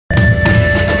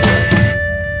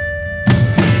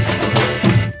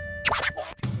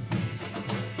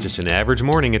Just an average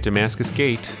morning at Damascus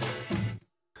Gate,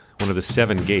 one of the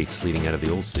 7 gates leading out of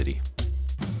the old city.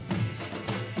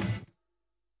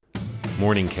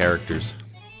 Morning characters.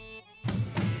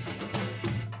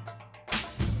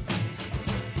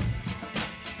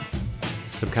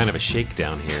 Some kind of a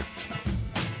shakedown here.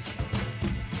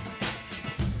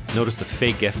 Notice the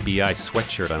fake FBI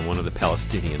sweatshirt on one of the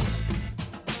Palestinians.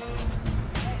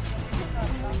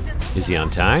 Is he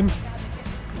on time?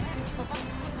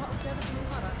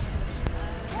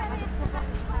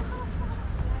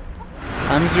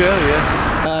 I'm Israeli, yes.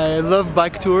 I love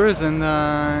bike tours and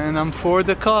I'm for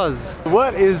the cause.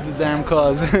 What is the damn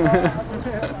cause?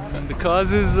 The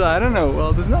cause is, I don't know,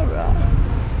 well, there's no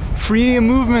free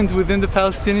movement within the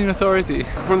Palestinian Authority.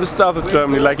 From the south of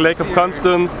Germany, like Lake of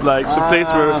Constance, like the place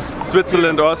where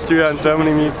Switzerland, Austria and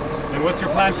Germany meet. And what's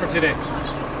your plan for today?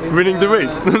 Winning the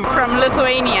race. From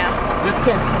Lithuania.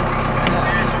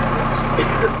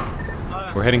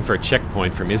 We're heading for a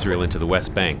checkpoint from Israel into the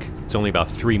West Bank. It's only about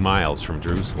 3 miles from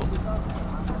Jerusalem.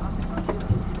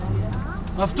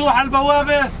 A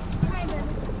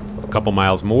couple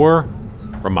miles more,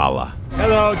 Ramallah.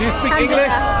 Hello, do you speak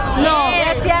English? No.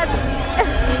 Yes, yes.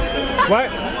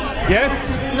 What? Yes?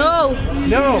 No.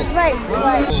 No.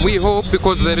 Right. We hope,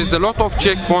 because there is a lot of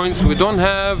checkpoints, we don't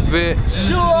have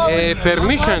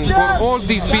permission for all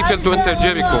these people to enter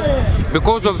Jericho.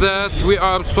 Because of that, we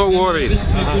are so worried.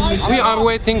 We are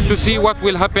waiting to see what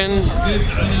will happen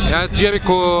at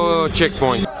Jericho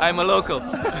checkpoint. I'm a local.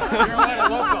 You're a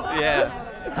local? Yeah.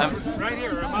 I'm right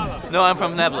here, Ramallah. No, I'm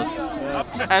from Nablus.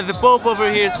 And the Pope over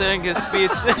here saying his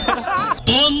speech.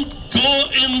 Don't go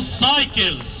in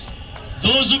cycles.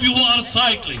 Those of you who are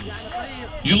cycling,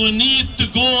 you need to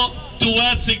go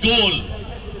towards a goal.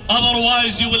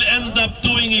 Otherwise, you will end up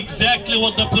doing exactly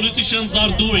what the politicians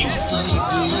are doing.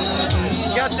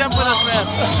 Got jump with us, man.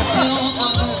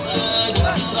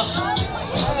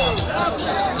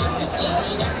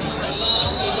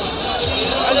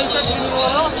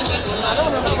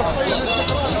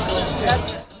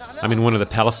 I'm in one of the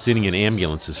Palestinian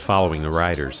ambulances following the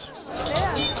riders.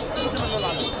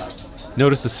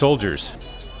 Notice the soldiers.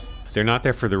 They're not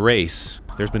there for the race.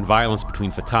 There's been violence between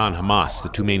Fatah and Hamas, the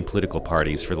 2 main political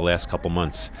parties, for the last couple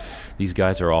months. These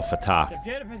guys are all Fatah.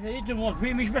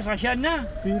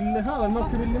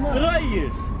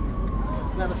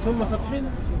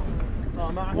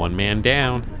 1 man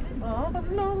down.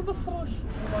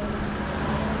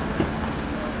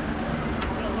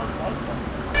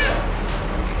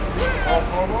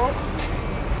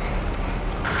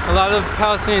 A lot of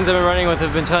Palestinians I've been running with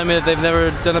have been telling me that they've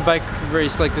never done a bike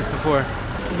race like this before.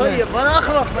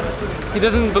 He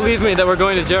doesn't believe me that we're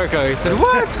going to Jericho. He said,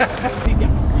 what?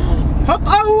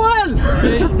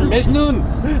 Majnoon!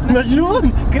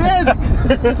 Majnoon! Crazy!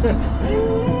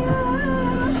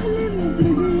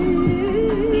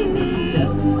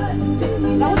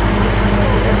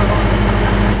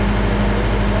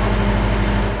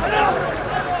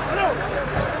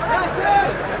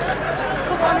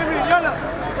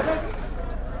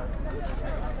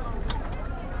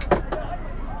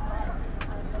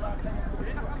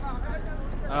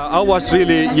 I was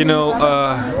really,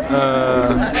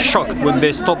 shocked when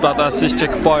they stopped us at this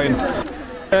checkpoint.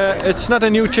 It's not a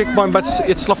new checkpoint, but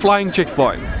it's a flying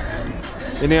checkpoint.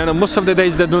 Most of the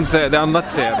days they are not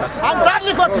there.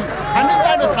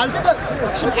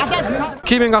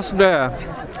 Keeping us there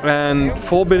and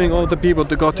forbidding all the people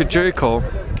to go to Jericho.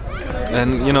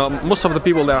 And most of the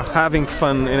people, they are having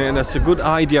fun, and it's a good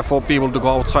idea for people to go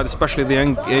outside, especially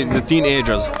the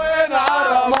teenagers.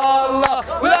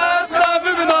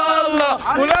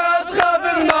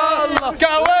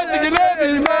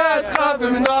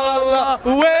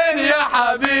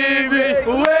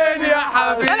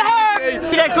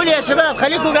 الكل يا شباب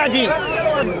خليكم قاعدين.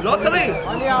 לא צריך,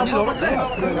 אני לא רוצה,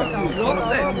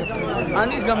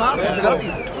 אני גמרתי, סגרתי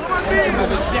את זה.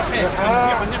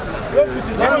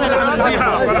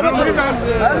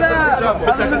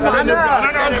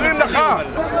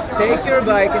 Take your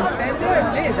bike and stand there,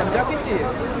 please. I'm talking to you.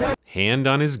 Hand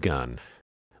on his gun.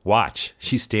 Watch,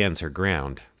 she stands her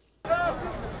ground.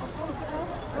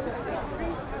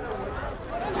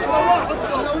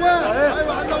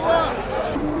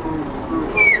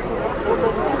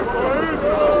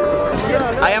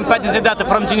 I am Fadi Zidat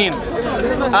from Jenin.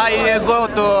 I go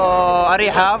to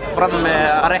Ariha from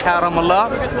Ariha Ramallah,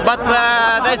 but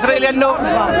the Israeli no.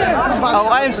 Oh,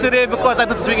 I am sorry because I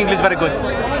don't speak English very good.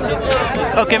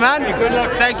 Okay, man.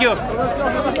 Thank you.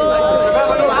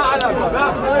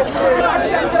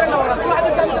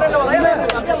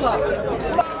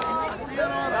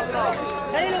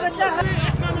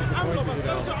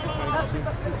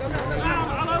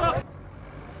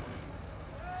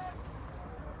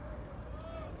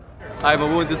 I'm a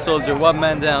wounded soldier, one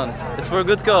man down. It's for a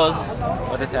good cause,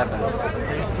 but it happens.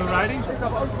 Are you still riding?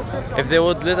 If they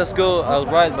would let us go, I'll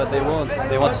ride, but they won't.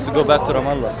 They want us to go back to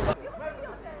Ramallah.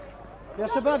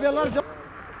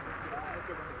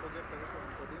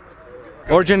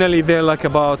 Originally, they're like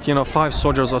about 5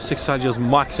 soldiers or 6 soldiers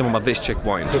maximum at this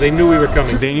checkpoint. So they knew we were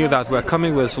coming. They knew that we're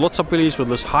coming with lots of police, with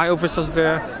lots of high officers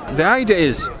there. The idea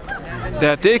is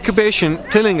that the occupation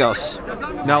telling us,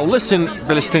 now listen,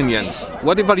 Palestinians,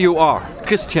 whatever you are,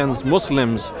 Christians,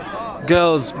 Muslims,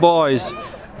 girls, boys,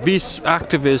 peace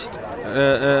activists,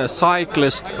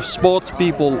 cyclists, sports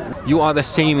people, you are the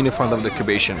same in front of the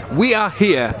occupation. We are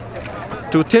here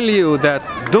to tell you that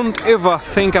don't ever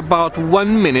think about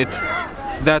 1 minute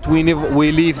that we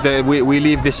leave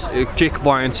this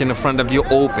checkpoints in front of you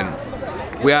open.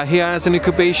 We are here as an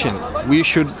occupation. We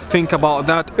should think about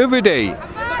that every day,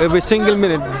 every single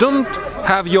minute. Don't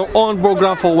have your own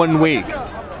program for 1 week.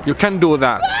 You can do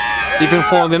that. Even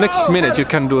for the next minute, you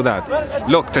can do that.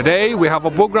 Look, today we have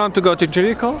a program to go to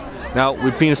Jericho. Now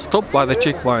we've been stopped by the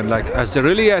checkpoint, like as the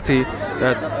reality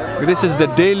that this is the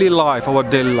daily life, our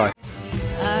daily life.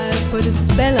 I put a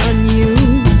spell on you,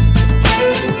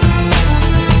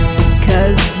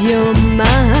 'cause you're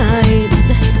mine.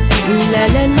 La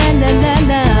la la la la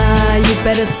la. You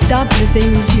better stop the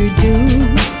things you do.